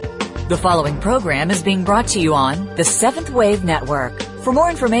The following program is being brought to you on the Seventh Wave Network. For more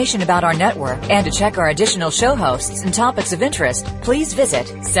information about our network and to check our additional show hosts and topics of interest, please visit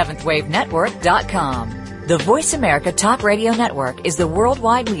seventhwavenetwork.com. The Voice America Talk Radio Network is the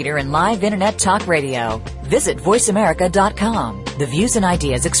worldwide leader in live Internet talk radio. Visit voiceamerica.com. The views and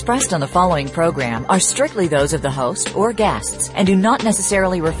ideas expressed on the following program are strictly those of the host or guests and do not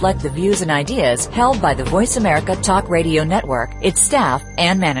necessarily reflect the views and ideas held by the Voice America Talk Radio Network, its staff,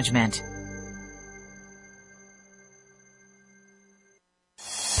 and management.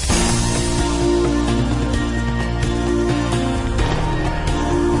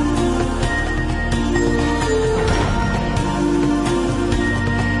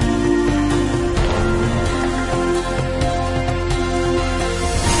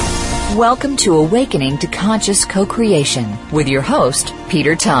 Welcome to Awakening to Conscious Co-Creation with your host,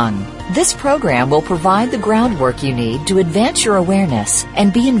 Peter Tongue. This program will provide the groundwork you need to advance your awareness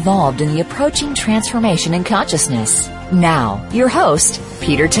and be involved in the approaching transformation in consciousness. Now, your host,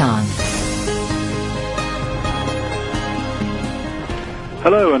 Peter Tongue.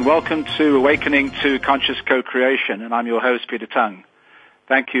 Hello and welcome to Awakening to Conscious Co-Creation, and I'm your host, Peter Tongue.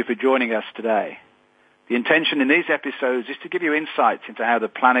 Thank you for joining us today. The intention in these episodes is to give you insights into how the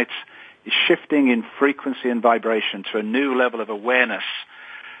planet is shifting in frequency and vibration to a new level of awareness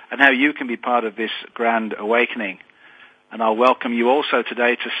and how you can be part of this grand awakening. And I'll welcome you also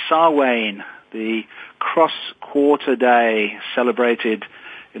today to Samhain, the cross-quarter day celebrated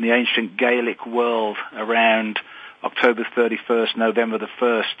in the ancient Gaelic world around October 31st, November the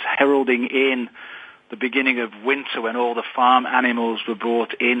 1st, heralding in the beginning of winter when all the farm animals were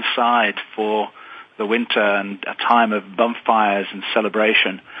brought inside for the winter and a time of bonfires and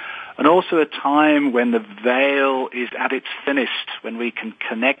celebration. And also a time when the veil is at its thinnest, when we can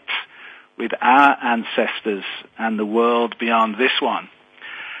connect with our ancestors and the world beyond this one.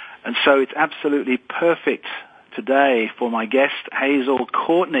 And so it's absolutely perfect today for my guest, Hazel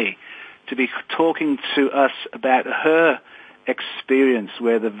Courteney, to be talking to us about her experience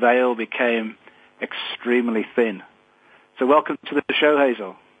where the veil became extremely thin. So welcome to the show,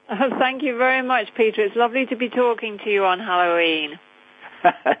 Hazel. Oh, thank you very much, Peter. It's lovely to be talking to you on Halloween.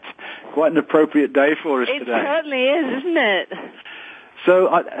 It's quite an appropriate day for us today. It certainly is, isn't it? So,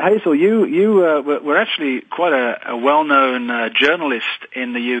 Hazel, you were actually quite a well-known journalist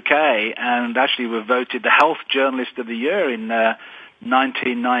in the UK, and actually were voted the Health Journalist of the Year in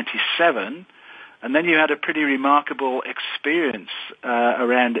 1997. And then you had a pretty remarkable experience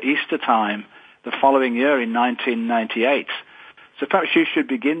around Easter time the following year in 1998. So perhaps you should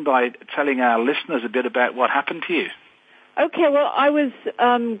begin by telling our listeners a bit about what happened to you. Okay, well, I was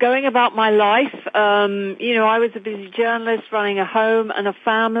going about my life. I was a busy journalist running a home and a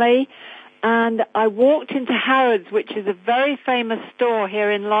family, and I walked into Harrods, which is a very famous store here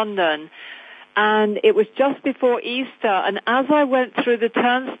in London, and it was just before Easter, and as I went through the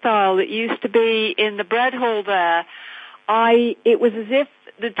turnstile that used to be in the bread hall there, it was as if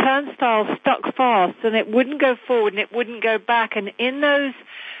the turnstile stuck fast, and it wouldn't go forward and it wouldn't go back, and in those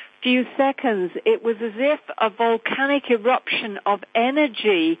few seconds, it was as if a volcanic eruption of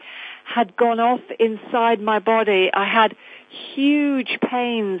energy had gone off inside my body. I had huge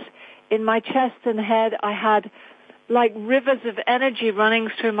pains in my chest and head. I had like rivers of energy running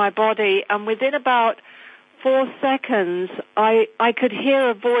through my body, and within about 4 seconds, I could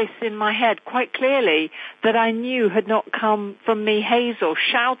hear a voice in my head quite clearly that I knew had not come from me, Hazel,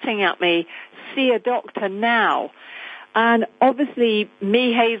 shouting at me, "See a doctor now." And obviously,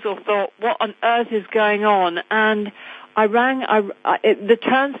 me, Hazel, thought, what on earth is going on? And I rang, the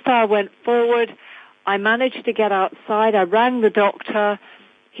turnstile went forward. I managed to get outside. I rang the doctor.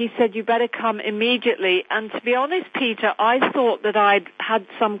 He said, "You better come immediately." And to be honest, Peter, I thought that I'd had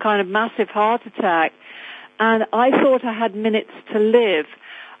some kind of massive heart attack. And I thought I had minutes to live.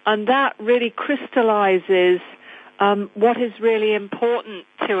 And that really crystallizes what is really important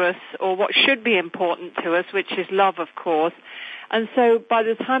to us, or what should be important to us, which is love, of course. And so by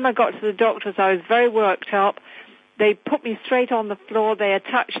the time I got to the doctors, I was very worked up. They put me straight on the floor. They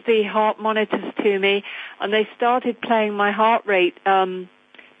attached the heart monitors to me, and they started playing my heart rate down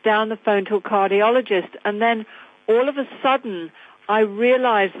the phone to a cardiologist. And then all of a sudden, I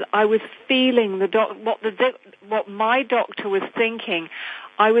realized that I was feeling what my doctor was thinking.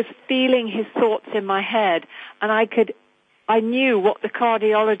 I was feeling his thoughts in my head, and I knew what the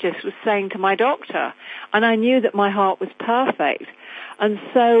cardiologist was saying to my doctor, and I knew that my heart was perfect. And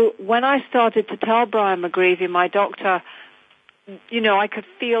so when I started to tell Brian McGreevy, my doctor, I could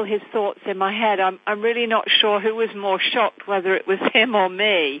feel his thoughts in my head. I'm really not sure who was more shocked, whether it was him or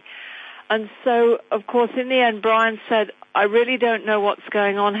me. And so, of course, in the end, Brian said, I really don't know what's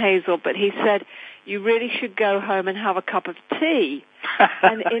going on, Hazel, but he said, you really should go home and have a cup of tea.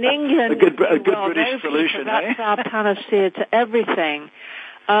 And in England, a good British solution, that's our panacea to everything.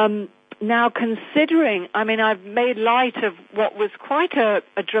 Now, considering, I've made light of what was quite a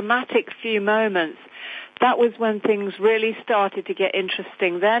dramatic few moments. That was when things really started to get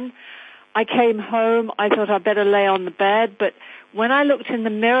interesting. Then I came home. I thought I'd better lay on the bed. But when I looked in the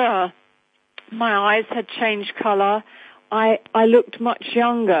mirror, my eyes had changed color. I looked much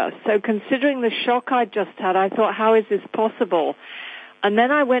younger. So considering the shock I'd just had, I thought, how is this possible? And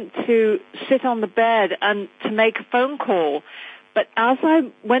then I went to sit on the bed and to make a phone call. But as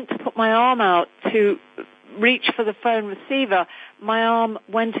I went to put my arm out to reach for the phone receiver, my arm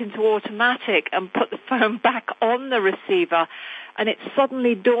went into automatic and put the phone back on the receiver. And it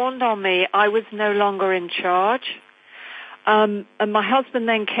suddenly dawned on me I was no longer in charge. And my husband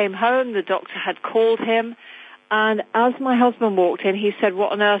then came home. The doctor had called him. And as my husband walked in, he said,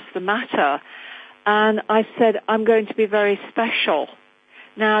 what on earth's the matter? And I said, I'm going to be very special.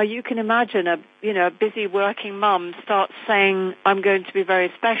 Now, you can imagine a busy working mum starts saying, I'm going to be very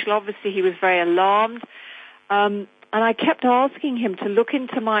special. Obviously, he was very alarmed. And I kept asking him to look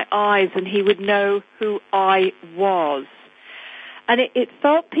into my eyes and he would know who I was. And it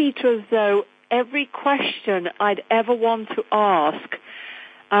felt, Peter, as though every question I'd ever want to ask,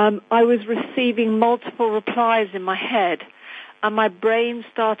 I was receiving multiple replies in my head. And my brain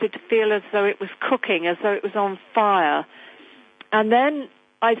started to feel as though it was cooking, as though it was on fire. And then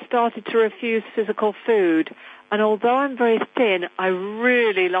I started to refuse physical food. And although I'm very thin, I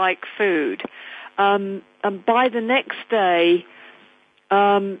really like food. And by the next day,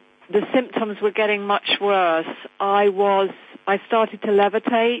 the symptoms were getting much worse. I started to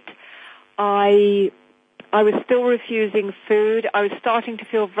levitate. I was still refusing food. I was starting to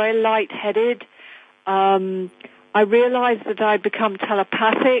feel very lightheaded. I realized that I'd become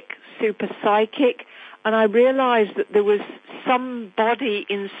telepathic, super psychic, and I realized that there was somebody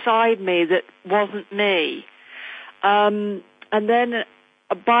inside me that wasn't me. And then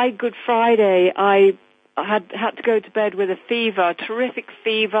by Good Friday, I had to go to bed with a fever, terrific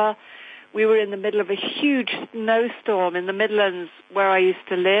fever. We were in the middle of a huge snowstorm in the Midlands where I used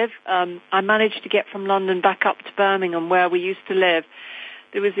to live. I managed to get from London back up to Birmingham where we used to live.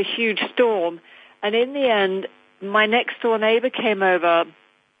 There was a huge storm. And in the end, my next door neighbor came over.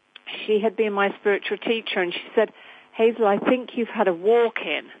 She had been my spiritual teacher, and she said, Hazel, I think you've had a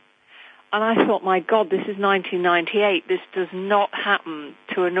walk-in. And I thought, my God, this is 1998. This does not happen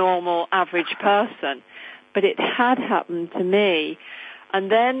to a normal, average person. But it had happened to me.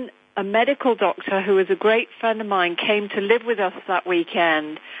 And then a medical doctor who was a great friend of mine came to live with us that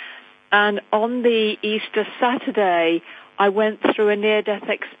weekend. And on the Easter Saturday, I went through a near-death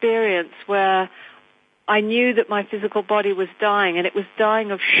experience where I knew that my physical body was dying, and it was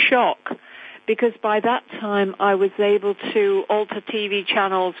dying of shock, because by that time I was able to alter TV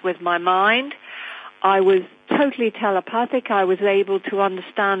channels with my mind. I was totally telepathic. I was able to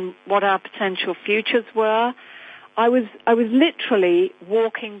understand what our potential futures were. I was literally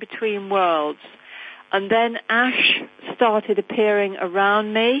walking between worlds. And then ash started appearing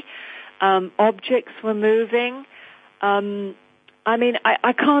around me. Objects were moving.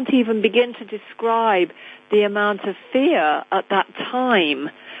 I can't even begin to describe the amount of fear at that time.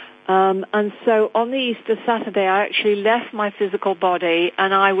 And so on the Easter Saturday, I actually left my physical body,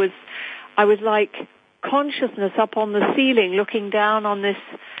 and I was like consciousness up on the ceiling looking down on this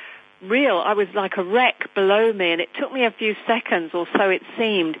I was like a wreck below me, and it took me a few seconds, or so it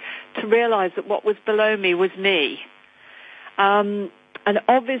seemed, to realize that what was below me was me. And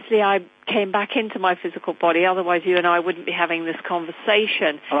obviously I came back into my physical body, otherwise you and I wouldn't be having this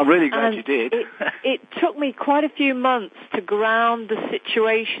conversation. Well, I'm really glad you did. It took me quite a few months to ground the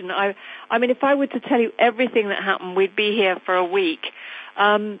situation. I mean, if I were to tell you everything that happened, we'd be here for a week.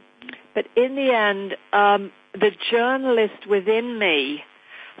 But in the end, the journalist within me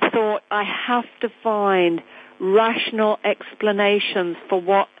thought, I have to find rational explanations for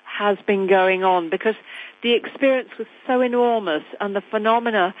what has been going on, because the experience was so enormous and the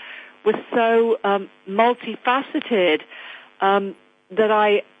phenomena was so multifaceted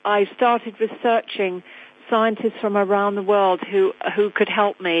that I started researching scientists from around the world who could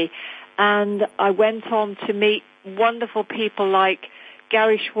help me. And I went on to meet wonderful people like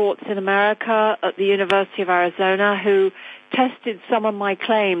Gary Schwartz in America at the University of Arizona, who tested some of my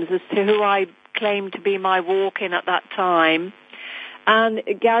claims as to who I claimed to be my walk-in at that time. And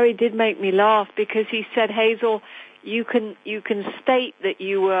Gary did make me laugh, because he said, Hazel, you can state that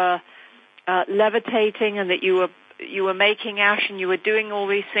you were levitating and that you were making ash and you were doing all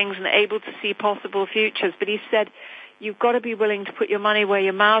these things and able to see possible futures. But he said, you've got to be willing to put your money where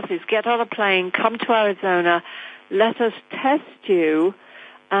your mouth is. Get on a plane, come to Arizona, let us test you.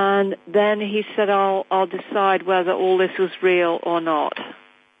 And then he said, I'll decide whether all this was real or not.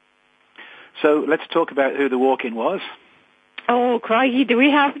 So let's talk about who the walk-in was. Oh, crikey, do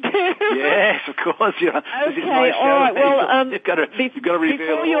we have to? Yes, of course. Yeah. Okay, all right. Well, you've got to reveal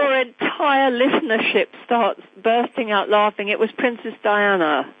before your entire listenership starts bursting out laughing, it was Princess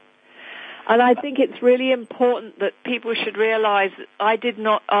Diana. And I think it's really important that people should realize that I did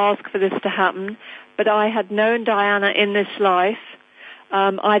not ask for this to happen, but I had known Diana in this life.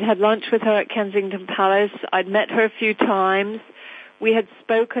 I'd had lunch with her at Kensington Palace. I'd met her a few times. We had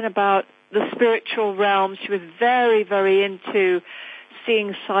spoken about the spiritual realm. She was very, very into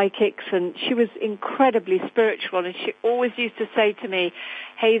seeing psychics, and she was incredibly spiritual. And she always used to say to me,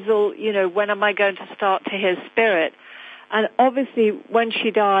 Hazel, when am I going to start to hear spirit? And obviously, when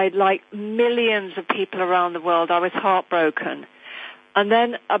she died, like millions of people around the world, I was heartbroken. And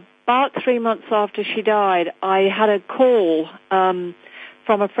then about 3 months after she died, I had a call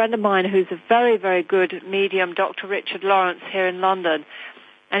from a friend of mine who's a very, very good medium, Dr. Richard Lawrence, here in London.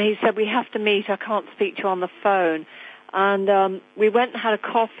 And he said, we have to meet. I can't speak to you on the phone. And we went and had a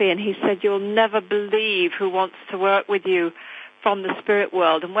coffee, and he said, you'll never believe who wants to work with you from the spirit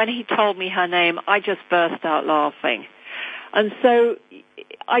world. And when he told me her name, I just burst out laughing. And so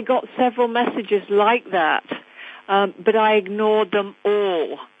I got several messages like that, but I ignored them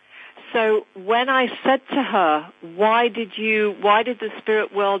all. So when I said to her, why did the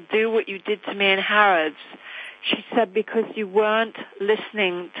spirit world do what you did to me in Harrods? She said, because you weren't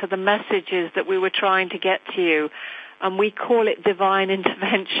listening to the messages that we were trying to get to you, and we call it divine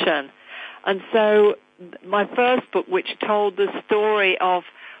intervention. And so my first book, which told the story of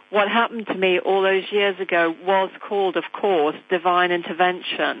what happened to me all those years ago, was called, of course, Divine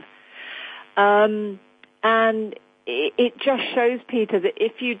Intervention. And it just shows, Peter, that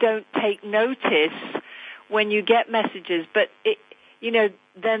if you don't take notice when you get messages, but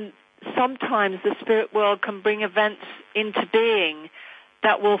then sometimes the spirit world can bring events into being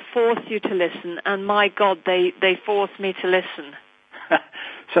that will force you to listen. And my God, they force me to listen.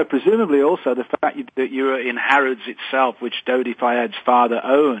 So presumably also the fact that you were in Harrods itself, which Dodi Fayad's father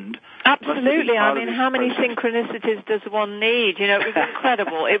owned. Absolutely. I mean, how many synchronicities does one need? It was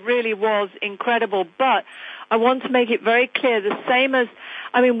incredible. It really was incredible. But I want to make it very clear, the same as,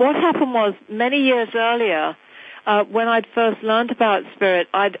 what happened was many years earlier, when I'd first learned about spirit,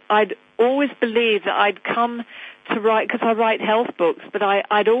 I'd always believed that I'd come to write, because I write health books, but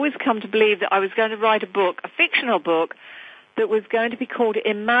I'd always come to believe that I was going to write a book, a fictional book, that was going to be called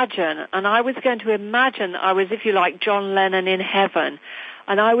Imagine, and I was going to imagine I was, if you like, John Lennon in heaven,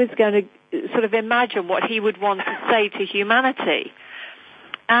 and I was going to sort of imagine what he would want to say to humanity.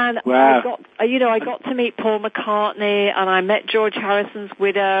 And wow. I got to meet Paul McCartney, and I met George Harrison's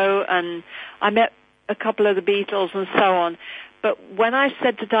widow, and I met a couple of the Beatles and so on. But when I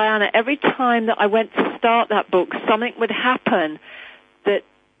said to Diana, every time that I went to start that book, something would happen that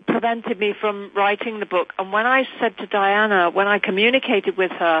prevented me from writing the book. And when I said to Diana, when I communicated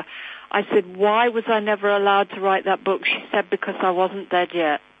with her, I said, why was I never allowed to write that book? She said, because I wasn't dead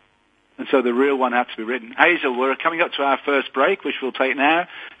yet. And so the real one had to be written. Hazel, we're coming up to our first break, which we'll take now.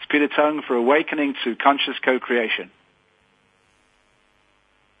 It's Peter Tongue for Awakening to Conscious Co-Creation.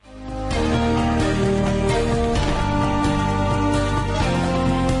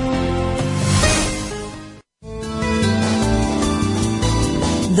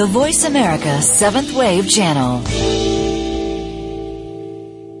 The Voice America 7th Wave Channel.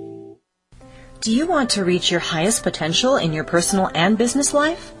 Do you want to reach your highest potential in your personal and business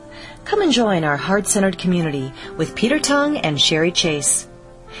life? Come and join our heart-centered community with Peter Tongue and Sherry Chase.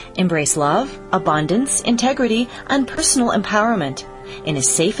 Embrace love, abundance, integrity, and personal empowerment in a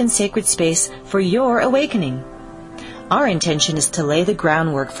safe and sacred space for your awakening. Our intention is to lay the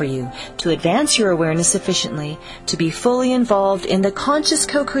groundwork for you to advance your awareness sufficiently to be fully involved in the conscious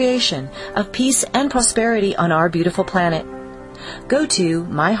co-creation of peace and prosperity on our beautiful planet. Go to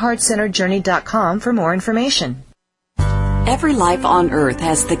myheartcenteredjourney.com for more information. Every life on Earth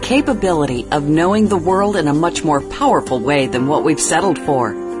has the capability of knowing the world in a much more powerful way than what we've settled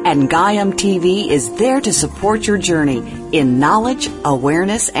for. And Gaiam TV is there to support your journey in knowledge,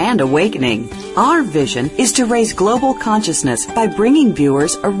 awareness, and awakening. Our vision is to raise global consciousness by bringing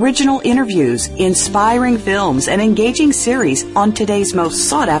viewers original interviews, inspiring films, and engaging series on today's most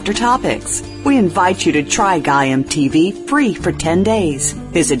sought-after topics. We invite you to try Gaiam TV free for 10 days.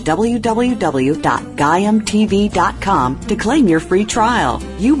 Visit www.gaiamtv.com to claim your free trial.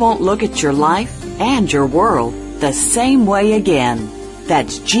 You won't look at your life and your world the same way again.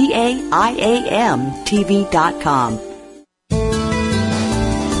 That's GAIAMTV.com.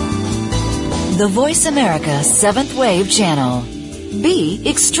 the Voice America 7th Wave Channel. Be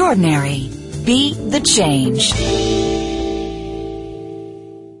extraordinary. Be the change.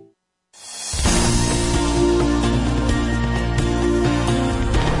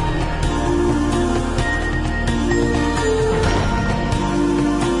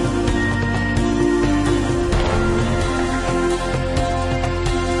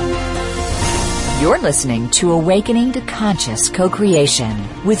 You're listening to Awakening to Conscious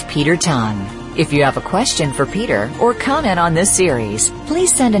Co-Creation with Peter Tongue. If you have a question for Peter or comment on this series,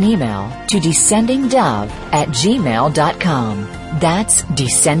 please send an email to descendingdove@gmail.com. That's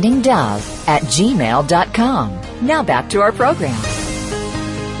descendingdove@gmail.com. Now back to our program.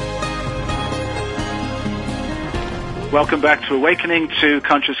 Welcome back to Awakening to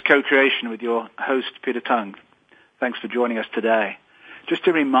Conscious Co-Creation with your host, Peter Tongue. Thanks for joining us today. Just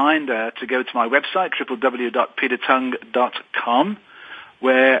a reminder to go to my website, www.petertongue.com,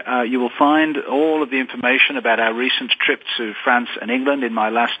 where you will find all of the information about our recent trip to France and England in my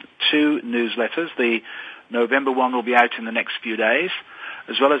last 2 newsletters. The November one will be out in the next few days,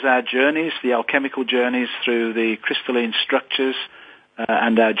 as well as our journeys, the alchemical journeys through the crystalline structures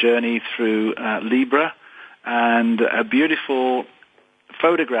and our journey through Libra, and a beautiful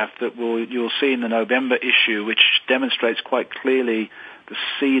photograph that you'll see in the November issue, which demonstrates quite clearly the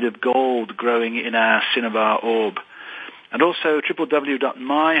seed of gold growing in our cinnabar orb. And also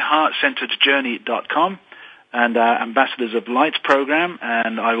www.myheartcenteredjourney.com and our Ambassadors of Light program.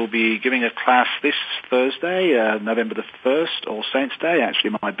 And I will be giving a class this Thursday, November the 1st, All Saints Day,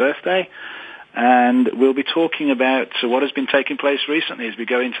 actually my birthday. And we'll be talking about what has been taking place recently as we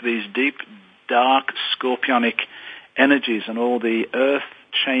go into these deep, dark, scorpionic energies and all the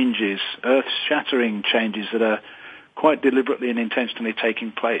earth-shattering changes that are quite deliberately and intentionally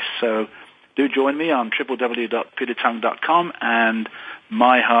taking place. So do join me on www.petertongue.com and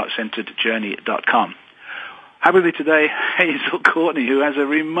myheartcenteredjourney.com. Happily today, Hazel Courteney, who has a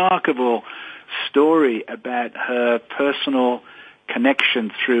remarkable story about her personal connection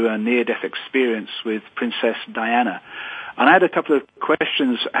through a near-death experience with Princess Diana. And I had a couple of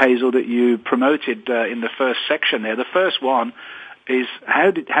questions, Hazel, that you promoted in the first section there. The first one is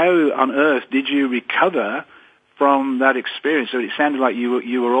how on earth did you recover from that experience? So it sounded like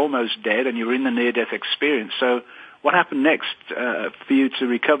you were almost dead and you were in the near-death experience. So what happened next for you to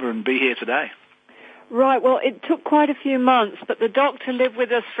recover and be here today? Right, well, it took quite a few months, but the doctor lived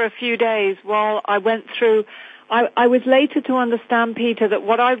with us for a few days while I went through. I was later to understand, Peter, that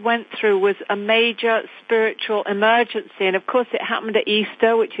what I went through was a major spiritual emergency. And, of course, it happened at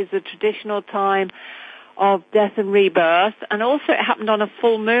Easter, which is the traditional time of death and rebirth. And also it happened on a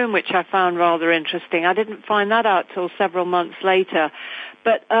full moon, which I found rather interesting. I didn't find that out till several months later.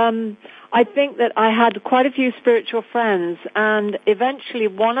 But I think that I had quite a few spiritual friends, and eventually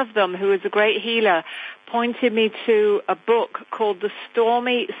one of them, who is a great healer, pointed me to a book called The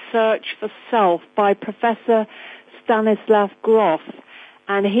Stormy Search for Self by Professor Stanislav Grof.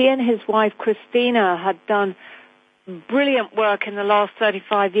 And he and his wife Christina had done brilliant work in the last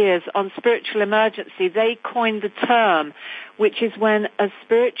 35 years on spiritual emergency. They coined the term, which is when a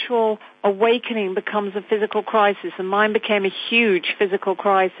spiritual awakening becomes a physical crisis, and mine became a huge physical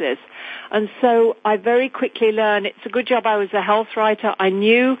crisis. And so I very quickly learned, it's a good job I was a health writer. I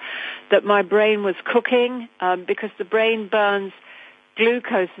knew that my brain was cooking because the brain burns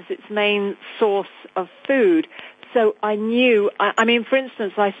glucose as its main source of food. So I knew, for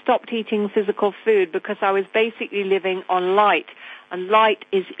instance, I stopped eating physical food because I was basically living on light. And light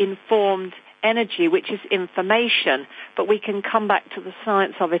is informed energy, which is information. But we can come back to the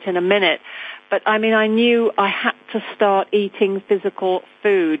science of it in a minute. But I knew I had to start eating physical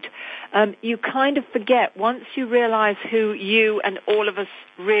food. You kind of forget, once you realize who you and all of us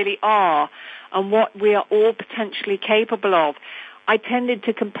really are and what we are all potentially capable of, I tended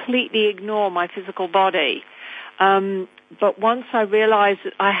to completely ignore my physical body. But once I realized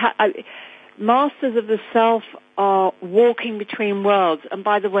that masters of the self are walking between worlds. And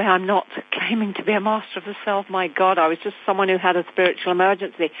by the way, I'm not claiming to be a master of the self. My God, I was just someone who had a spiritual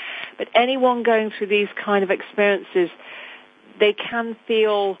emergency. But anyone going through these kind of experiences, they can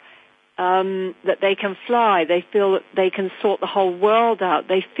feel that they can fly. They feel that they can sort the whole world out.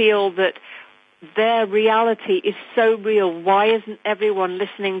 They feel that their reality is so real. Why isn't everyone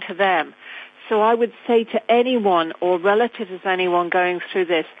listening to them? So I would say to anyone or relatives of anyone going through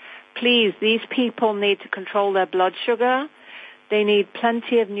this, please, these people need to control their blood sugar. They need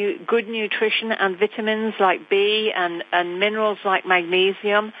plenty of good nutrition and vitamins like B and minerals like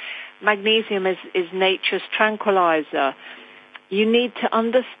magnesium. Magnesium is nature's tranquilizer. You need to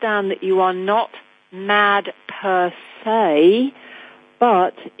understand that you are not mad per se,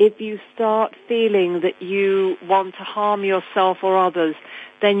 But if you start feeling that you want to harm yourself or others,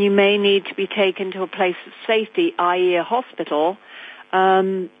 then you may need to be taken to a place of safety, i.e. a hospital,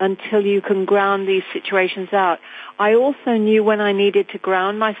 until you can ground these situations out. I also knew when I needed to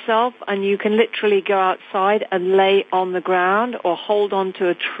ground myself, and you can literally go outside and lay on the ground or hold on to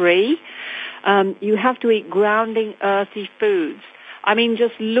a tree. You have to eat grounding, earthy foods. I mean,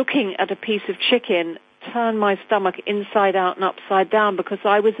 just looking at a piece of chicken turned my stomach inside out and upside down because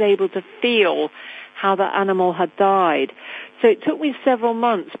I was able to feel how the animal had died. So it took me several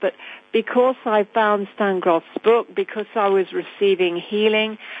months, but because I found Stan Groff's book, because I was receiving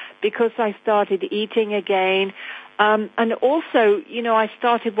healing, because I started eating again, and also, you know, I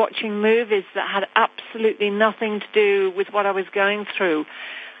started watching movies that had absolutely nothing to do with what I was going through.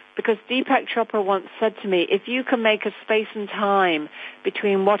 Because Deepak Chopra once said to me, if you can make a space and time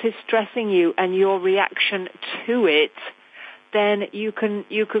between what is stressing you and your reaction to it, then you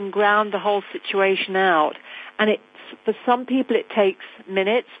can ground the whole situation out. And for some people it takes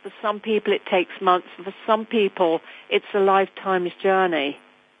minutes, for some people it takes months, and for some people it's a lifetime's journey.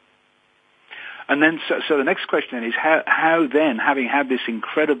 And then, so the next question is, how then, having had this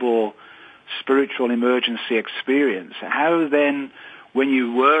incredible spiritual emergency experience, how then, when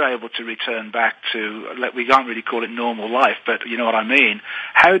you were able to return back to, we can't really call it normal life, but you know what I mean,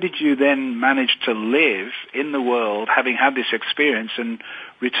 how did you then manage to live in the world, having had this experience and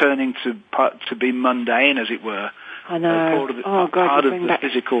returning to be mundane, as it were, I know. part of the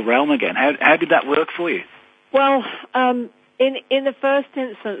physical realm again? How did that work for you? Well, in the first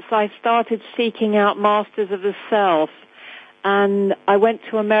instance, I started seeking out masters of the self. And I went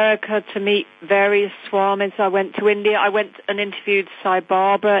to America to meet various swamis. I went to India. I went and interviewed Sai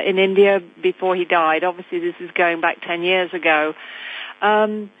Baba in India before he died. Obviously, this is going back 10 years ago.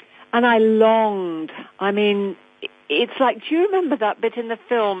 And I longed. I mean, it's like, do you remember that bit in the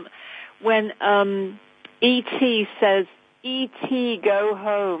film when E.T. says, E.T. go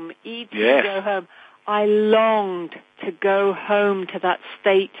home, E.T. Yes. go home? I longed to go home to that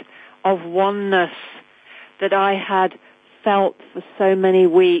state of oneness that I had felt for so many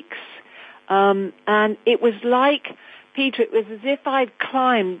weeks. And it was like, Peter, it was as if I'd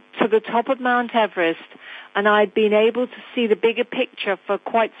climbed to the top of Mount Everest and I'd been able to see the bigger picture for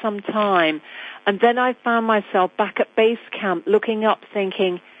quite some time. And then I found myself back at base camp looking up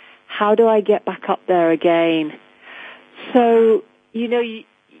thinking, how do I get back up there again? So, you know,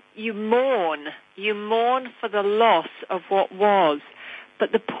 you mourn for the loss of what was.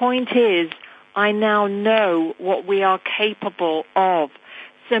 But the point is, I now know what we are capable of.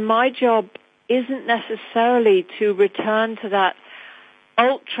 So my job isn't necessarily to return to that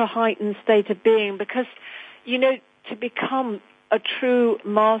ultra-heightened state of being because, you know, to become a true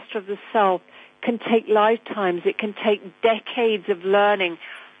master of the self can take lifetimes. It can take decades of learning.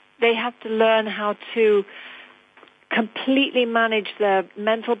 They have to learn how to completely manage their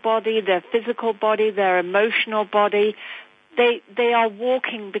mental body, their physical body, their emotional body. They are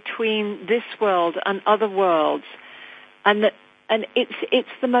walking between this world and other worlds, and it's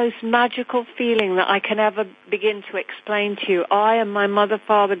the most magical feeling that I can ever begin to explain to you. I and my mother,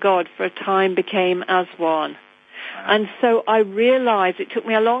 Father God, for a time became as one. And so I realized, it took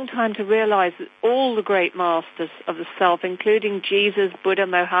me a long time to realize that all the great masters of the self, including Jesus, Buddha,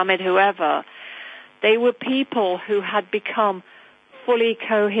 Mohammed, whoever, they were people who had become fully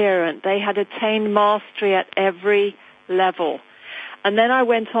coherent. They had attained mastery at every level. And then I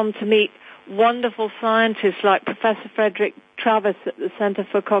went on to meet wonderful scientists like Professor Frederick Travis at the Center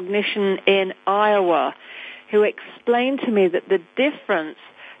for Cognition in Iowa, who explained to me that the difference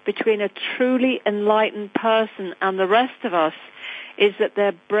between a truly enlightened person and the rest of us is that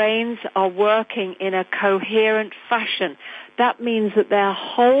their brains are working in a coherent fashion. That means that their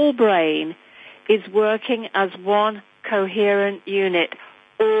whole brain is working as one coherent unit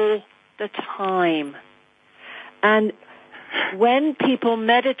all the time. And when people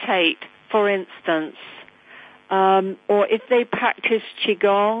meditate, for instance, or if they practice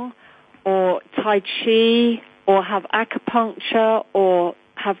Qigong or Tai Chi or have acupuncture or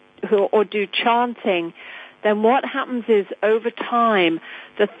do chanting, then what happens is over time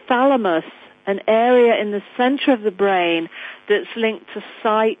the thalamus, an area in the center of the brain that's linked to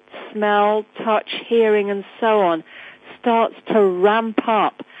sight, smell, touch, hearing, and so on, starts to ramp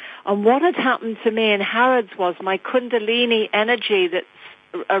up. And what had happened to me in Harrods was my Kundalini energy that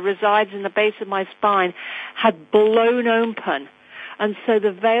resides in the base of my spine had blown open. And so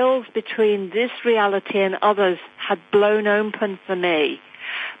the veils between this reality and others had blown open for me.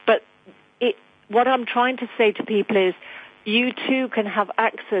 But what I'm trying to say to people is you too can have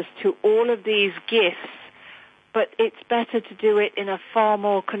access to all of these gifts but it's better to do it in a far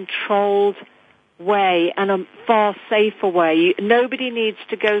more controlled way and a far safer way. Nobody needs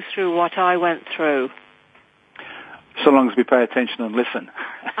to go through what I went through. So long as we pay attention and listen.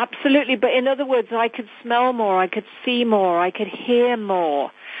 Absolutely, but in other words, I could smell more, I could see more, I could hear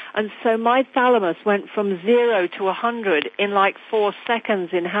more. And so my thalamus went from 0 to 100 in like 4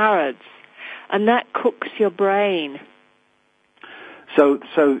 seconds in Harrods. And that cooks your brain. So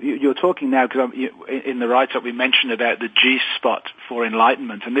you're talking now, because in the write-up we mentioned about the G-spot for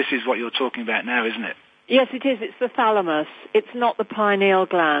enlightenment, and this is what you're talking about now, isn't it? Yes, it is. It's the thalamus. It's not the pineal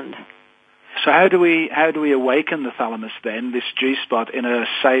gland. So how do we awaken the thalamus then, this G-spot, in a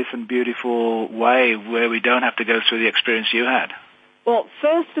safe and beautiful way where we don't have to go through the experience you had? Well,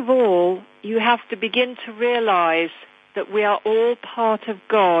 first of all, you have to begin to realize that we are all part of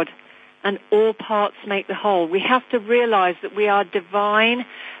God and all parts make the whole. We have to realize that we are divine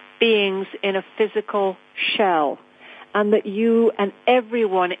beings in a physical shell, and that you and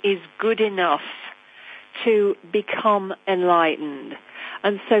everyone is good enough to become enlightened.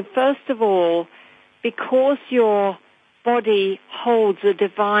 And so first of all, because your body holds a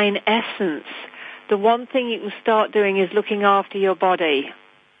divine essence, the one thing you can start doing is looking after your body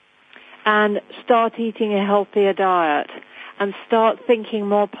and start eating a healthier diet and start thinking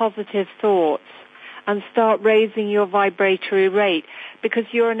more positive thoughts and start raising your vibratory rate, because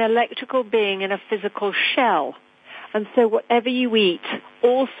you're an electrical being in a physical shell. And so whatever you eat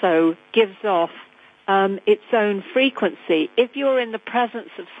also gives off its own frequency. If you're in the presence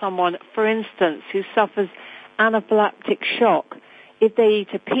of someone, for instance, who suffers anaphylactic shock, if they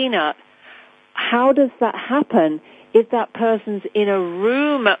eat a peanut, how does that happen if that person's in a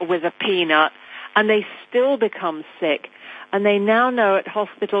room with a peanut and they still become sick? And they now know at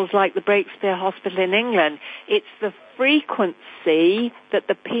hospitals like the Breakspear Hospital in England, it's the frequency that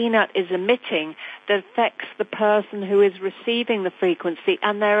the peanut is emitting that affects the person who is receiving the frequency.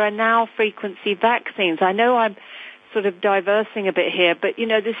 And there are now frequency vaccines. I know I'm sort of diversing a bit here, but,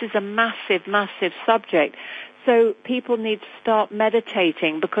 this is a massive, massive subject. So people need to start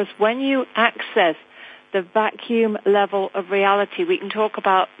meditating, because when you access the vacuum level of reality, we can talk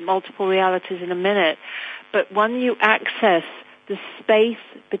about multiple realities in a minute, but when you access the space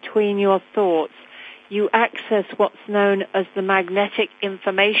between your thoughts, you access what's known as the magnetic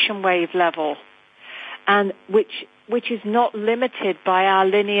information wave level, and which is not limited by our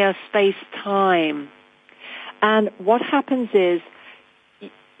linear space-time. And what happens is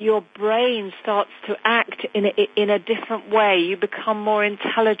your brain starts to act in a different way. You become more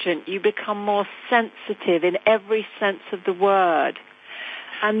intelligent. You become more sensitive in every sense of the word.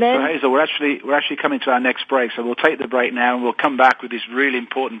 And then, so Hazel, we're actually coming to our next break, so we'll take the break now and we'll come back with this really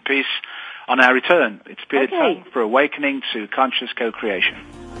important piece on our return. It's Peter Tung for Awakening to Conscious Co-Creation.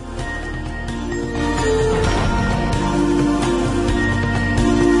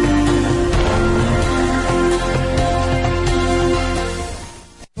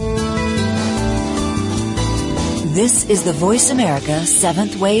 This is the Voice America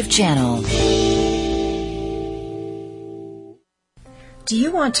 7th Wave Channel. Do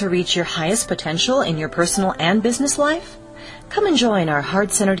you want to reach your highest potential in your personal and business life? Come and join our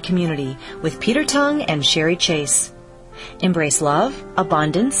heart-centered community with Peter Tung and Sherry Chase. Embrace love,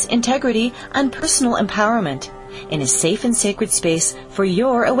 abundance, integrity, and personal empowerment in a safe and sacred space for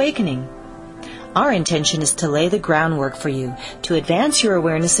your awakening. Our intention is to lay the groundwork for you to advance your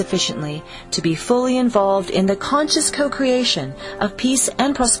awareness sufficiently to be fully involved in the conscious co-creation of peace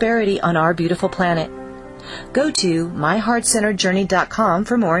and prosperity on our beautiful planet. Go to myheartcenteredjourney.com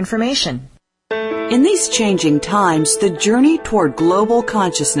for more information. In these changing times, the journey toward global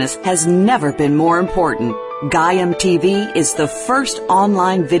consciousness has never been more important. Gaiam TV is the first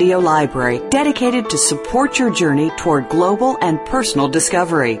online video library dedicated to support your journey toward global and personal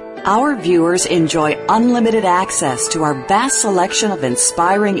discovery. Our viewers enjoy unlimited access to our vast selection of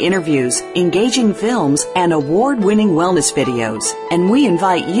inspiring interviews, engaging films, and award-winning wellness videos. And we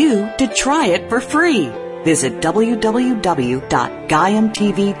invite you to try it for free. Visit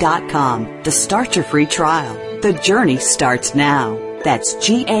www.gaiamtv.com to start your free trial. The journey starts now. That's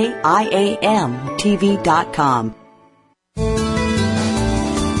GAIAMTV.com.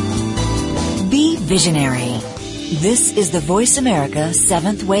 Be visionary. This is the Voice America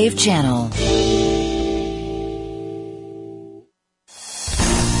 7th Wave Channel.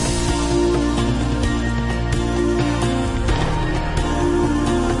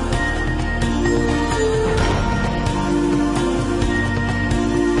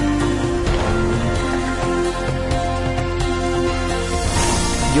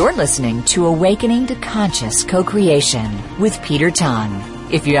 You're listening to Awakening to Conscious Co-Creation with Peter Tung.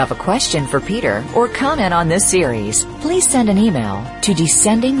 If you have a question for Peter or comment on this series, please send an email to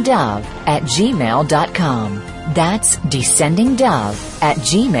descendingdove@gmail.com. That's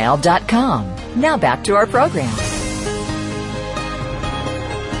descendingdove@gmail.com. Now back to our program.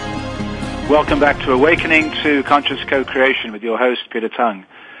 Welcome back to Awakening to Conscious Co-Creation with your host, Peter Tung.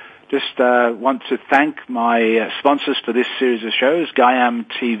 Just want to thank my sponsors for this series of shows,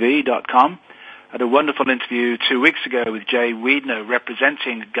 GaiamTV.com. I had a wonderful interview 2 weeks ago with Jay Wiedner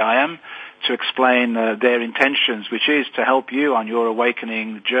representing Gaiam to explain their intentions, which is to help you on your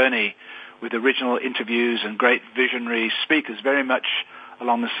awakening journey with original interviews and great visionary speakers, very much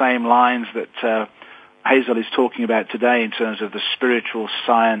along the same lines that Hazel is talking about today in terms of the spiritual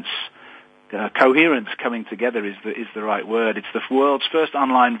science. Coherence coming together is the right word. It's the world's first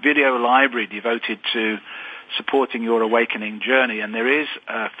online video library devoted to supporting your awakening journey. And there is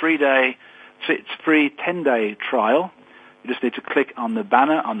a free 10-day trial. You just need to click on the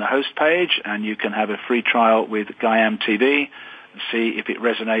banner on the host page and you can have a free trial with Gaiam TV and see if it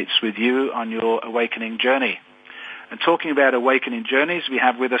resonates with you on your awakening journey. And talking about awakening journeys, we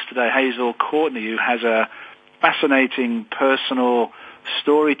have with us today Hazel Courteney, who has a fascinating personal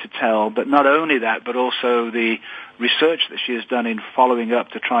story to tell, but not only that, but also the research that she has done in following up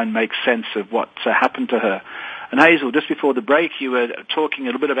to try and make sense of what happened to her. And Hazel, just before the break, you were talking a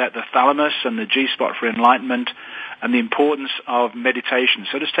little bit about the thalamus and the G-spot for enlightenment and the importance of meditation.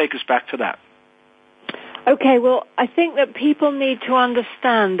 So just take us back to that. Okay, well, I think that people need to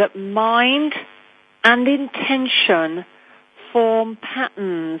understand that mind and intention form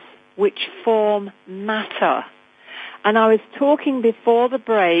patterns which form matter. And I was talking before the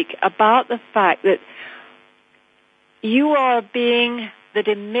break about the fact that you are a being that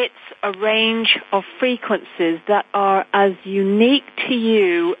emits a range of frequencies that are as unique to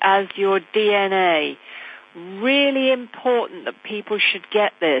you as your DNA. Really important that people should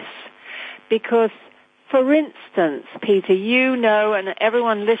get this. Because, for instance, Peter, you know and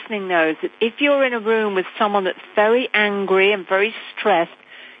everyone listening knows that if you're in a room with someone that's very angry and very stressed,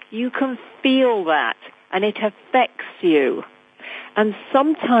 you can feel that. And it affects you. And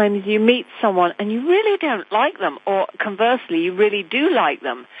sometimes you meet someone and you really don't like them, or conversely, you really do like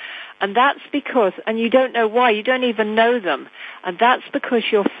them. And that's because, and you don't know why, you don't even know them. And that's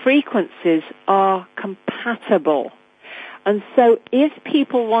because your frequencies are compatible. And so if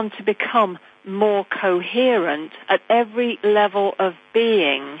people want to become more coherent at every level of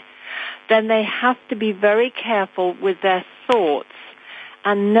being, then they have to be very careful with their thoughts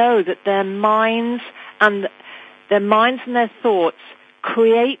and know that their minds and their thoughts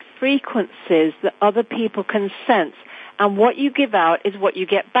create frequencies that other people can sense. And what you give out is what you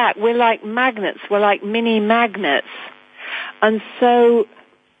get back. We're like magnets. We're like mini magnets. And so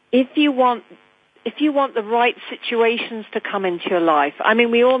if you want the right situations to come into your life, I mean,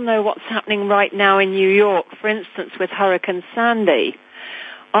 we all know what's happening right now in New York, for instance, with Hurricane Sandy.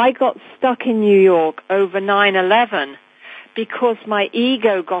 I got stuck in New York over 9/11 because my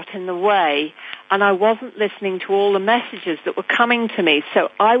ego got in the way and I wasn't listening to all the messages that were coming to me. So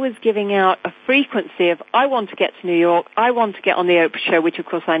I was giving out a frequency of, I want to get to New York, I want to get on the Oprah show, which of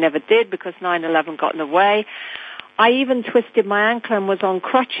course I never did because 9/11 got in the way. I even twisted my ankle and was on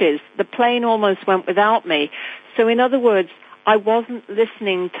crutches. The plane almost went without me. So in other words, I wasn't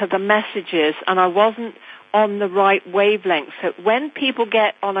listening to the messages and I wasn't on the right wavelength. So when people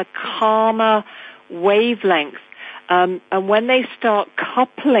get on a calmer wavelength, and when they start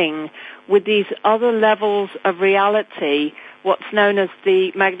coupling with these other levels of reality, what's known as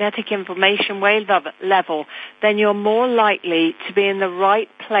the magnetic information wave level, then you're more likely to be in the right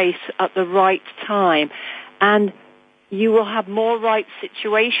place at the right time. And you will have more right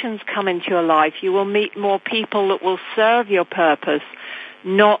situations come into your life. You will meet more people that will serve your purpose,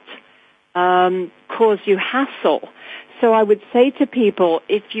 not cause you hassle. So I would say to people,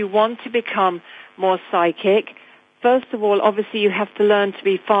 if you want to become more psychic, first of all, obviously you have to learn to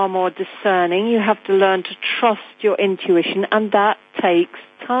be far more discerning. You have to learn to trust your intuition, and that takes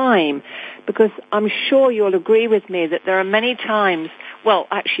time. Because I'm sure you'll agree with me that there are many times, well,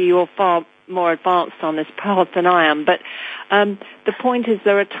 actually you're far more advanced on this path than I am, but the point is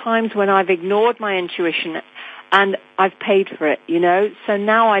there are times when I've ignored my intuition and I've paid for it, you know, so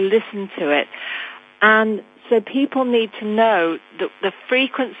now I listen to it. And so people need to know that the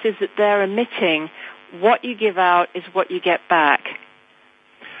frequencies that they're emitting, what you give out is what you get back.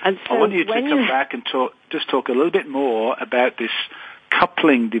 And so I want you to come back and talk a little bit more about this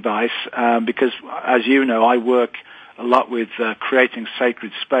coupling device, because as you know, I work a lot with creating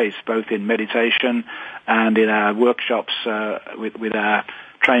sacred space, both in meditation and in our workshops with our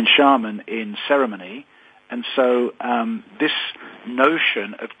trained shaman in ceremony. And so this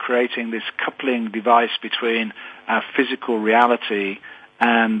notion of creating this coupling device between our physical reality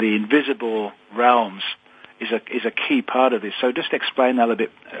and the invisible realms is a key part of this. So just explain that a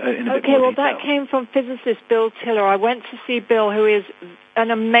bit in a bit more detail. Okay, well, that came from physicist Bill Tiller. I went to see Bill, who is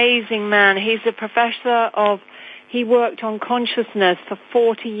an amazing man. He's a professor he worked on consciousness for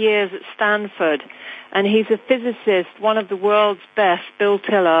 40 years at Stanford, and he's a physicist, one of the world's best, Bill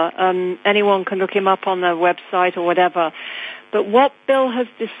Tiller. Anyone can look him up on their website or whatever. But what Bill has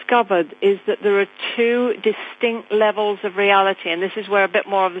discovered is that there are two distinct levels of reality, and this is where a bit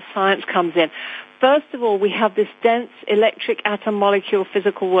more of the science comes in. First of all, we have this dense electric atom molecule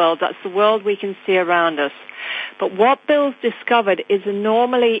physical world. That's the world we can see around us. But what Bill's discovered is a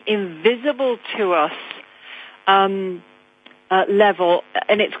normally invisible to us level,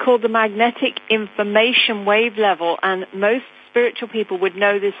 and it's called the magnetic information wave level, and most spiritual people would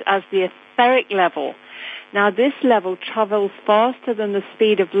know this as the etheric level. Now, this level travels faster than the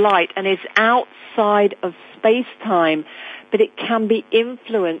speed of light and is outside of space-time, but it can be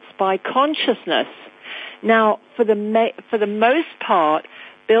influenced by consciousness. Now, for the most part,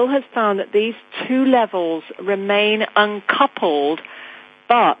 Bill has found that these two levels remain uncoupled,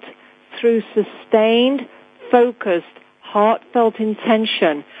 but through sustained, focused, heartfelt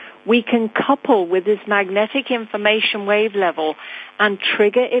intention, we can couple with this magnetic information wave level and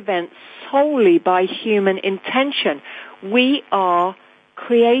trigger events solely by human intention. We are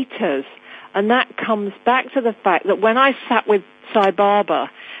creators. And that comes back to the fact that when I sat with Sai Baba,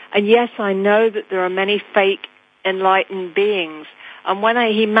 and yes, I know that there are many fake enlightened beings, and when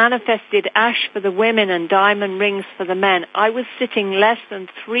he manifested ash for the women and diamond rings for the men, I was sitting less than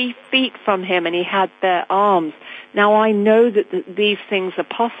 3 feet from him and he had bare arms. Now I know that these things are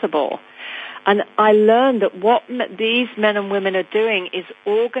possible. And I learned that what these men and women are doing is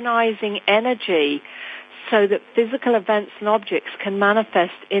organizing energy so that physical events and objects can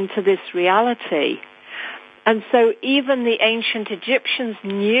manifest into this reality. And so even the ancient Egyptians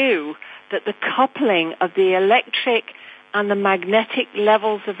knew that the coupling of the electric and the magnetic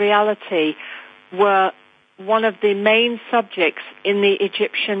levels of reality were one of the main subjects in the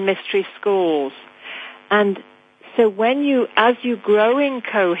Egyptian mystery schools. And so as you grow in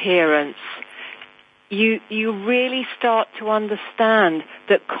coherence, you really start to understand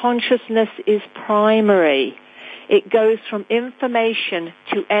that consciousness is primary. It goes from information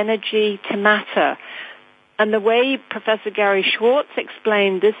to energy to matter. And the way Professor Gary Schwartz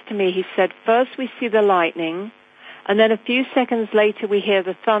explained this to me, he said, first we see the lightning, and then a few seconds later we hear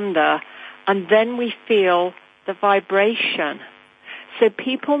the thunder, and then we feel the vibration. So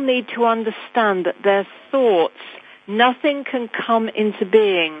people need to understand that their thoughts, nothing can come into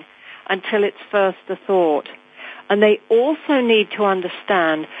being until it's first a thought. And they also need to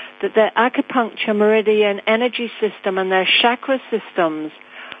understand that their acupuncture meridian energy system and their chakra systems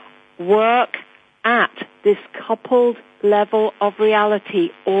work at this coupled level of reality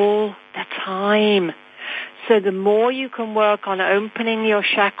all the time. So the more you can work on opening your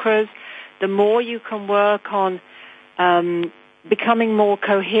chakras, the more you can work on becoming more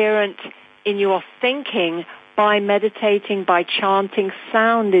coherent in your thinking by meditating, by chanting.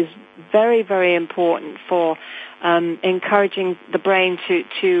 Sound is very, very important for encouraging the brain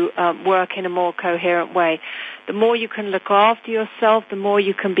to work in a more coherent way. The more you can look after yourself, the more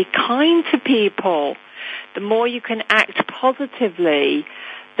you can be kind to people, the more you can act positively,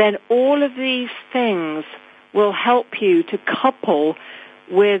 then all of these things will help you to couple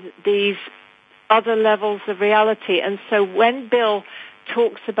with these other levels of reality. And so when Bill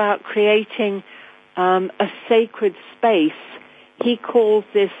talks about creating a sacred space, he calls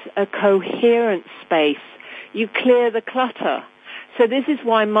this a coherent space. You clear the clutter. So this is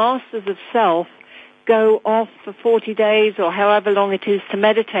why Masters of Self go off for 40 days or however long it is to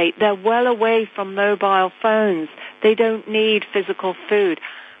meditate. They're well away from mobile phones. They don't need physical food.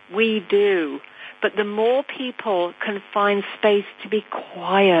 We do. But the more people can find space to be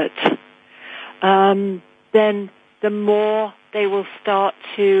quiet, then the more they will start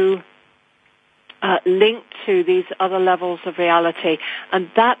to link to these other levels of reality. And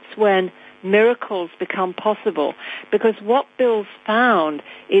that's when miracles become possible. Because what Bill's found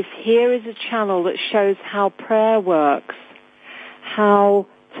is here is a channel that shows how prayer works, how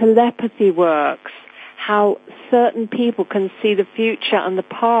telepathy works, how certain people can see the future and the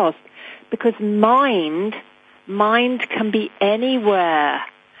past. Because mind can be anywhere.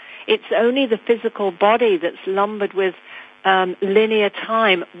 It's only the physical body that's lumbered with linear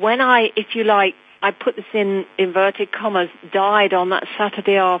time. When if you like, I put this in inverted commas, died on that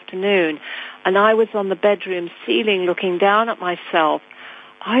Saturday afternoon, and I was on the bedroom ceiling looking down at myself,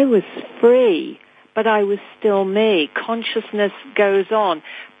 I was free. but I was still me. Consciousness goes on,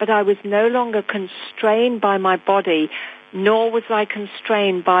 but I was no longer constrained by my body, nor was I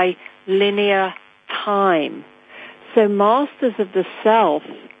constrained by linear time. So masters of the self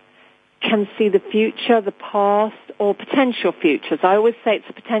can see the future, the past, or potential futures. I always say it's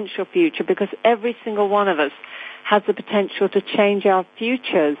a potential future because every single one of us has the potential to change our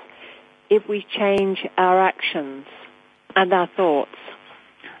futures if we change our actions and our thoughts.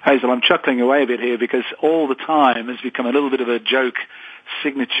 Hazel, I'm chuckling away a bit here because all the time has become a little bit of a joke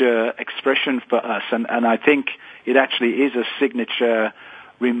signature expression for us, and I think it actually is a signature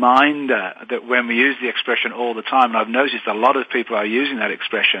reminder that when we use the expression all the time, and I've noticed a lot of people are using that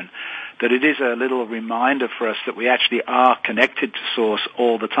expression, that it is a little reminder for us that we actually are connected to Source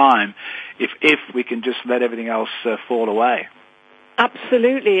all the time if we can just let everything else fall away.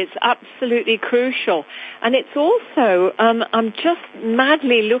 Absolutely. It's absolutely crucial. And it's also, I'm just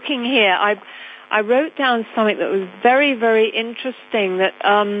madly looking here. I wrote down something that was very, very interesting that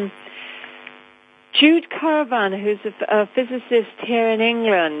Jude Curvan, who's a physicist here in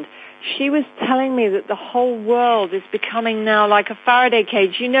England, she was telling me that the whole world is becoming now like a Faraday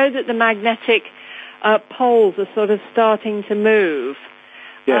cage. You know that the magnetic poles are sort of starting to move.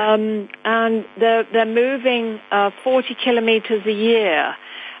 Yes. And they're moving 40 kilometers a year.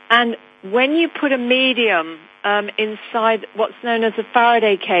 And when you put a medium inside what's known as a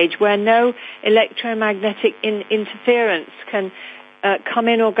Faraday cage, where no electromagnetic interference can come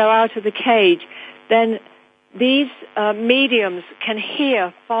in or go out of the cage, then these mediums can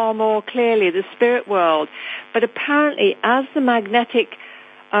hear far more clearly the spirit world. But apparently, as the magnetic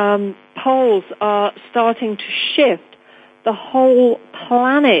poles are starting to shift, the whole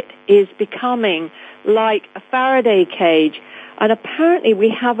planet is becoming like a Faraday cage. And apparently we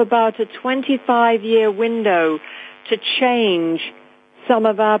have about a 25-year window to change some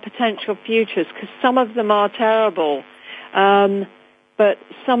of our potential futures, because some of them are terrible. But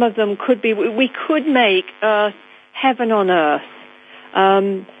some of them could be, we could make Earth heaven on earth.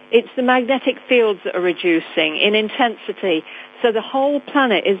 It's the magnetic fields that are reducing in intensity. So the whole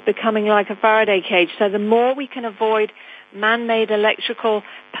planet is becoming like a Faraday cage. So the more we can avoid man-made electrical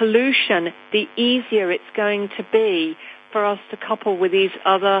pollution, the easier it's going to be for us to couple with these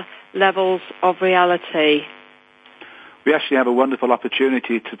other levels of reality. We actually have a wonderful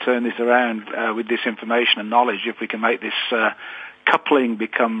opportunity to turn this around with this information and knowledge if we can make this coupling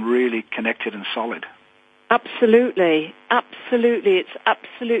become really connected and solid. Absolutely. Absolutely. It's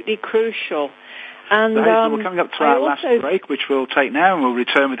absolutely crucial. And so Hazel, we're coming up to our last break, which we'll take now, and we'll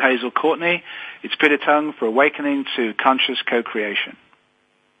return with Hazel Courteney. It's Peter Tung for Awakening to Conscious Co-Creation.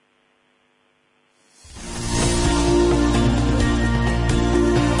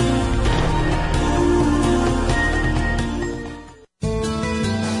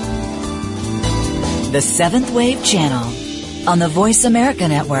 The Seventh Wave Channel on the Voice America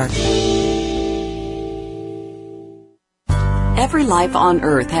Network. Every life on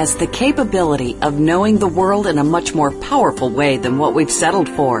Earth has the capability of knowing the world in a much more powerful way than what we've settled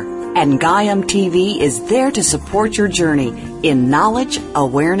for. And Gaiam TV is there to support your journey in knowledge,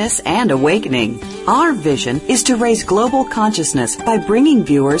 awareness, and awakening. Our vision is to raise global consciousness by bringing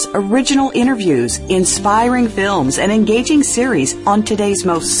viewers original interviews, inspiring films, and engaging series on today's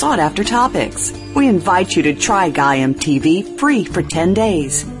most sought-after topics. We invite you to try Gaiam TV free for 10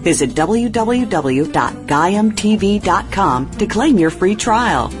 days. Visit www.gaiamtv.com to claim your free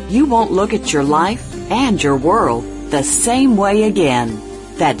trial. You won't look at your life and your world the same way again.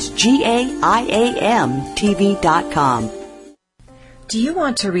 That's GAIAMTV.com. Do you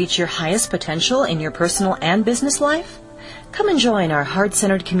want to reach your highest potential in your personal and business life? Come and join our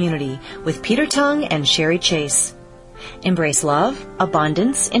heart-centered community with Peter Tung and Sherry Chase. Embrace love,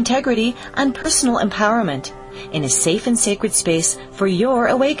 abundance, integrity, and personal empowerment in a safe and sacred space for your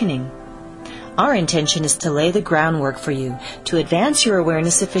awakening. Our intention is to lay the groundwork for you to advance your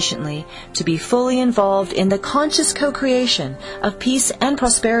awareness efficiently, to be fully involved in the conscious co-creation of peace and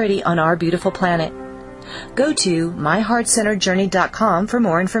prosperity on our beautiful planet. Go to myheartcenteredjourney.com for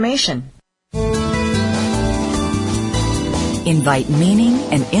more information. Invite meaning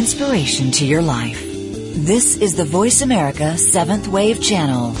and inspiration to your life. This is the Voice America Seventh Wave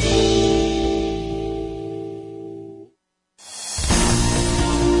Channel.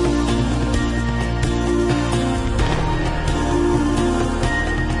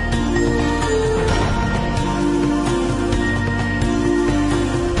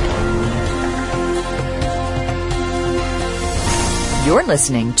 You're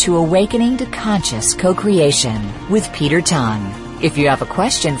listening to Awakening to Conscious Co-Creation with Peter Tung. If you have a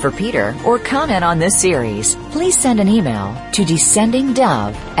question for Peter or comment on this series, please send an email to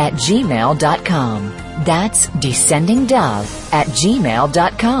descendingdove@gmail.com. That's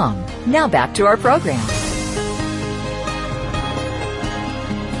descendingdove@gmail.com. Now back to our program.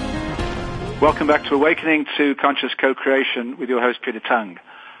 Welcome back to Awakening to Conscious Co-Creation with your host, Peter Tung.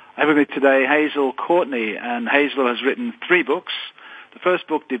 I have with me today Hazel Courteney, and Hazel has written 3 books. The first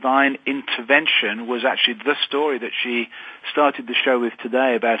book, Divine Intervention, was actually the story that she started the show with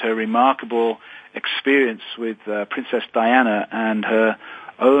today about her remarkable experience with Princess Diana and her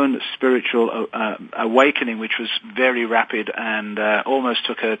own spiritual awakening, which was very rapid and almost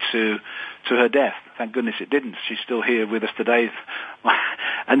took her to her death. Thank goodness it didn't. She's still here with us today.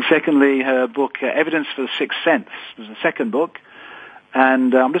 And secondly, her book, Evidence for the Sixth Sense, was the second book.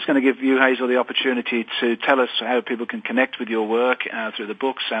 And I'm just going to give you, Hazel, the opportunity to tell us how people can connect with your work through the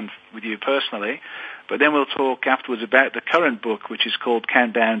books and with you personally. But then we'll talk afterwards about the current book, which is called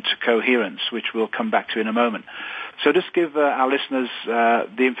Countdown to Coherence, which we'll come back to in a moment. So just give our listeners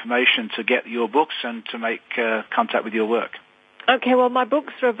the information to get your books and to make contact with your work. Okay, well, my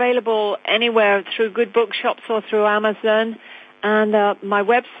books are available anywhere through good bookshops or through Amazon. And my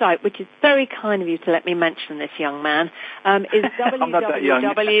website, which is very kind of you to let me mention this, young man, is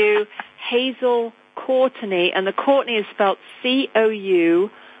www.hazelcourteney, and the Courteney is spelled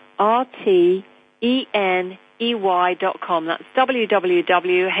COURTENEY.com. That's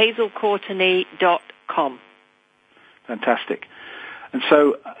www.hazelcourteney.com. Fantastic. And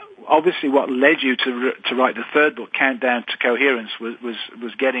so, obviously, what led you to write the third book, Countdown to Coherence,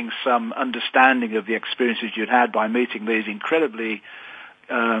 was getting some understanding of the experiences you'd had by meeting these incredibly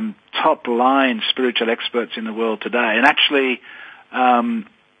top-line spiritual experts in the world today. And actually,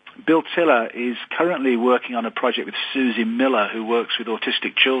 Bill Tiller is currently working on a project with Susie Miller, who works with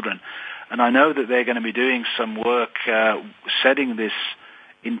autistic children. And I know that they're going to be doing some work setting this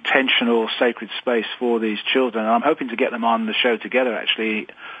intentional sacred space for these children. And I'm hoping to get them on the show together, actually,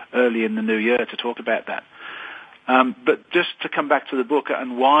 early in the new year to talk about that. But just to come back to the book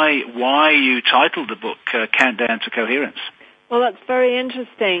and why you titled the book Countdown to Coherence. Well, that's very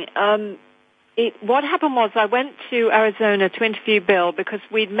interesting. What happened was I went to Arizona to interview Bill because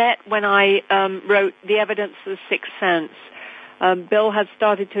we'd met when I wrote The Evidence of the Sixth Sense. Bill had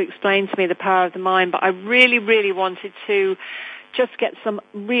started to explain to me the power of the mind, but I really, really wanted to just get some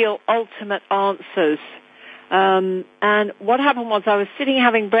real ultimate answers. And what happened was I was sitting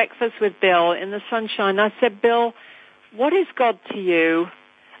having breakfast with Bill in the sunshine. I said, Bill, what is God to you?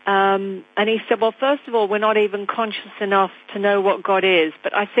 And he said, well, first of all, we're not even conscious enough to know what God is.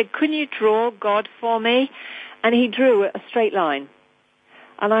 But I said, couldn't you draw God for me? And he drew a straight line.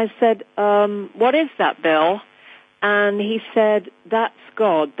 And I said, what is that, Bill? And he said, that's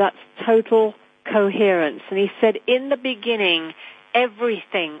God. That's total coherence. And he said, in the beginning,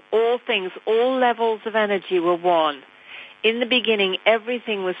 everything, all things, all levels of energy were one. In the beginning,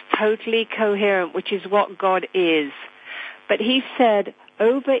 everything was totally coherent, which is what God is. But he said,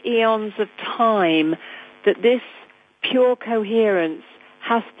 over eons of time, that this pure coherence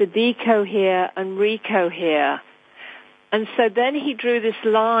has to decohere and recohere. And so then he drew this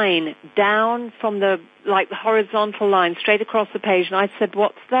line down from the horizontal line straight across the page, and I said,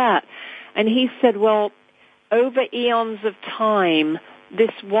 what's that? And he said, well, over eons of time,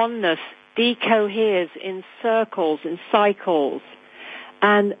 this oneness decoheres in circles, in cycles.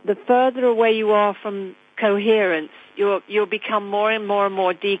 And the further away you are from coherence, you'll become more and more and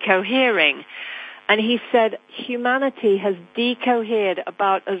more decohering. And he said, humanity has decohered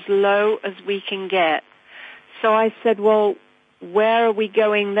about as low as we can get. So I said, well, where are we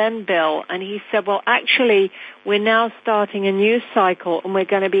going then, Bill? And he said, well, actually, we're now starting a new cycle, and we're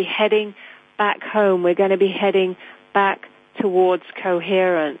going to be heading back home. We're going to be heading back towards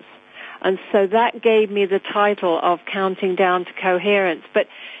coherence. And so that gave me the title of Counting Down to Coherence. But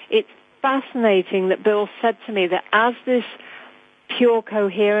it's fascinating that Bill said to me that as this pure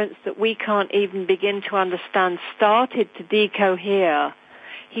coherence that we can't even begin to understand started to decohere,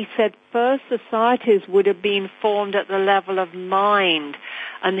 he said first societies would have been formed at the level of mind.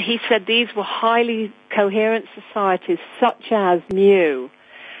 And he said these were highly coherent societies such as Mu.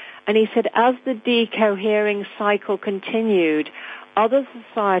 And he said as the decohering cycle continued, other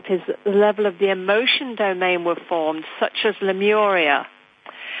societies at the level of the emotion domain were formed, such as Lemuria.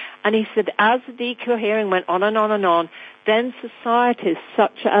 And he said as the decohering went on and on and on, then societies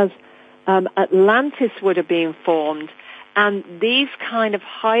such as Atlantis would have been formed. And these kind of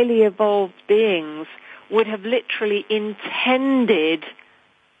highly evolved beings would have literally intended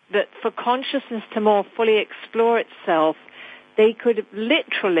that for consciousness to more fully explore itself, they could have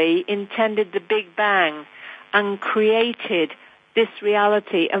literally intended the Big Bang and created this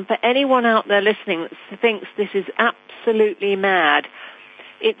reality. And for anyone out there listening that thinks this is absolutely mad,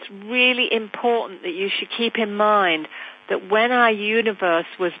 it's really important that you should keep in mind that when our universe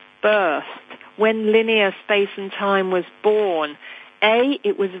was birthed, when linear space and time was born,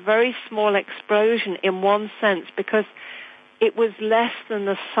 it was a very small explosion in one sense because it was less than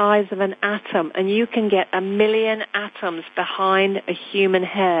the size of an atom, and you can get 1 million atoms behind a human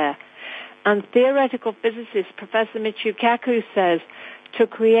hair. And theoretical physicist Professor Michio Kaku says to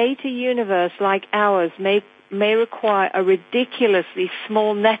create a universe like ours may require a ridiculously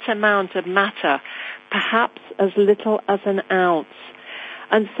small net amount of matter, perhaps as little as an ounce.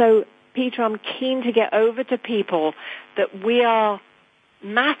 And so, Peter, I'm keen to get over to people that we are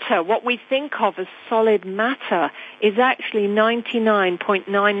matter. What we think of as solid matter is actually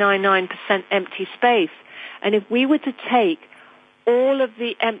 99.999% empty space. And if we were to take all of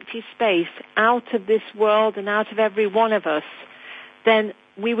the empty space out of this world and out of every one of us, then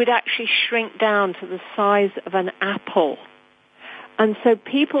we would actually shrink down to the size of an apple. And so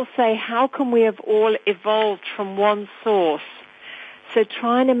people say, how can we have all evolved from one source? So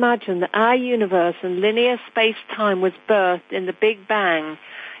try and imagine that our universe and linear space-time was birthed in the Big Bang.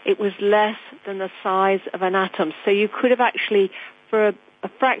 It was less than the size of an atom. So you could have actually, for a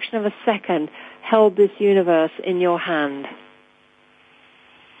fraction of a second, held this universe in your hand.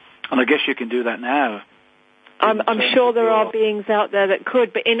 And I guess you can do that now. I'm sure there are beings out there that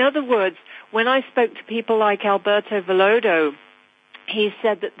could. But in other words, when I spoke to people like Alberto Villoldo, he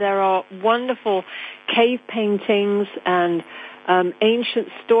said that there are wonderful cave paintings and ancient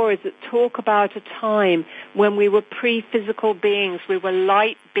stories that talk about a time when we were pre-physical beings, we were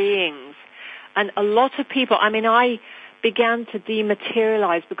light beings. And a lot of people, I began to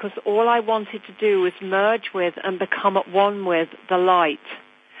dematerialize because all I wanted to do was merge with and become at one with the light.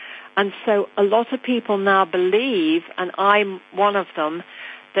 And so a lot of people now believe, and I'm one of them,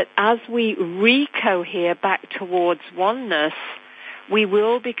 that as we recohere back towards oneness, we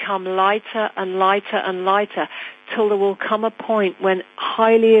will become lighter and lighter and lighter till there will come a point when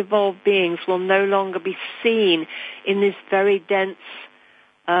highly evolved beings will no longer be seen in this very dense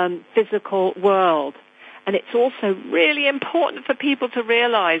physical world. And it's also really important for people to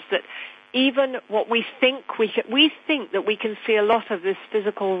realize that even what we think that we can see a lot of this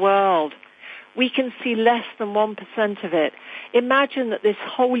physical world. We can see less than 1% of it. Imagine that this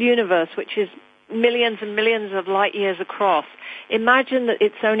whole universe, which is millions and millions of light years across, imagine that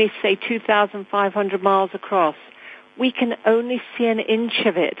it's only, say, 2,500 miles across. We can only see an inch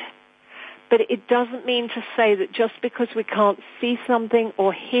of it. But it doesn't mean to say that just because we can't see something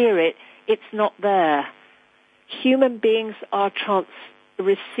or hear it, it's not there. Human beings are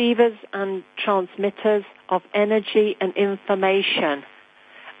receivers and transmitters of energy and information.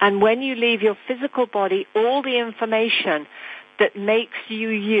 And when you leave your physical body, all the information that makes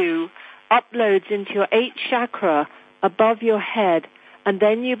you uploads into your 8th chakra above your head, and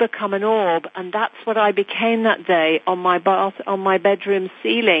then you become an orb. And that's what I became that day on my bedroom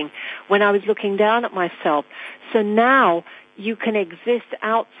ceiling when I was looking down at myself. So now you can exist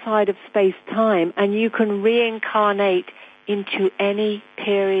outside of space-time, and you can reincarnate into any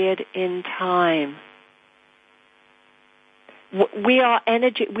period in time. We are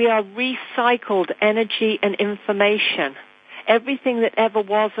energy. We are recycled energy and information. Everything that ever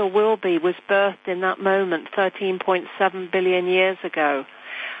was or will be was birthed in that moment 13.7 billion years ago.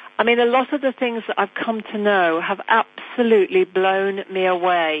 A lot of the things that I've come to know have absolutely blown me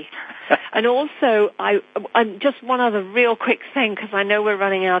away. And also, just one other real quick thing, because I know we're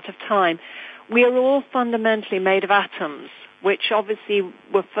running out of time. We are all fundamentally made of atoms, which obviously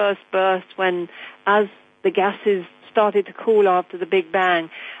were first birthed as the gases started to cool after the Big Bang,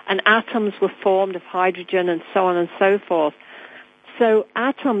 and atoms were formed of hydrogen and so on and so forth. So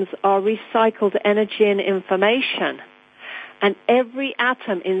atoms are recycled energy and information, and every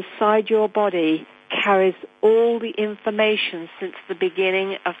atom inside your body carries all the information since the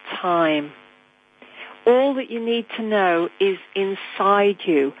beginning of time. All that you need to know is inside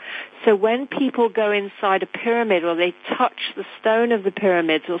you. So when people go inside a pyramid, or they touch the stone of the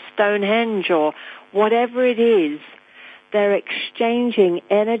pyramids, or Stonehenge, or whatever it is, they're exchanging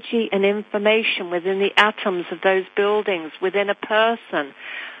energy and information within the atoms of those buildings, within a person.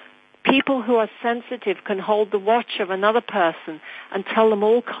 People who are sensitive can hold the watch of another person and tell them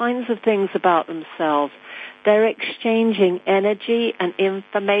all kinds of things about themselves. They're exchanging energy and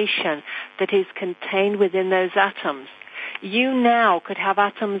information that is contained within those atoms. You now could have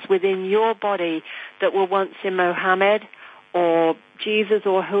atoms within your body that were once in Mohammed or Jesus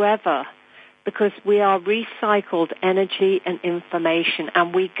or whoever, because we are recycled energy and information,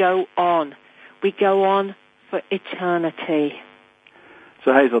 and we go on. We go on for eternity.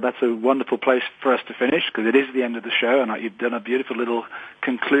 So, Hazel, that's a wonderful place for us to finish, because it is the end of the show, and you've done a beautiful little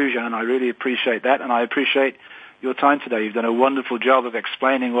conclusion, and I really appreciate that, and I appreciate your time today. You've done a wonderful job of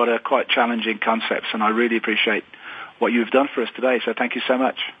explaining what are quite challenging concepts, and I really appreciate what you've done for us today, so thank you so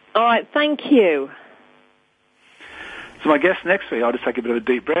much. All right, thank you. So my guest next week, I'll just take a bit of a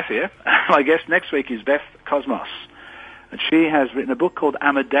deep breath here. My guest next week is Beth Cosmos, and she has written a book called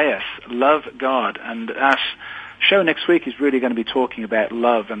Amadeus, Love God, and our show next week is really going to be talking about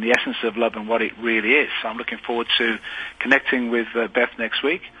love and the essence of love and what it really is. So I'm looking forward to connecting with Beth next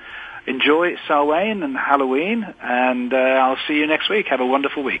week. Enjoy Samhain and Halloween, and I'll see you next week. Have a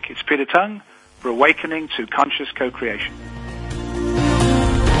wonderful week. It's Peter Tongue for Awakening to Conscious Co-Creation.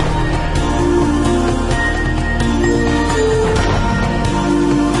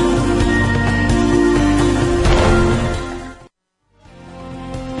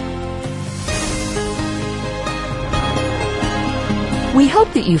 We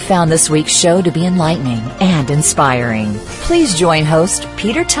hope that you found this week's show to be enlightening and inspiring. Please join host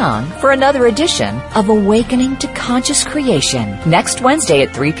Peter Tongue for another edition of Awakening to Conscious Creation next Wednesday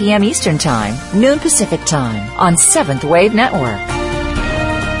at 3 p.m. Eastern Time, noon Pacific Time on Seventh Wave Network.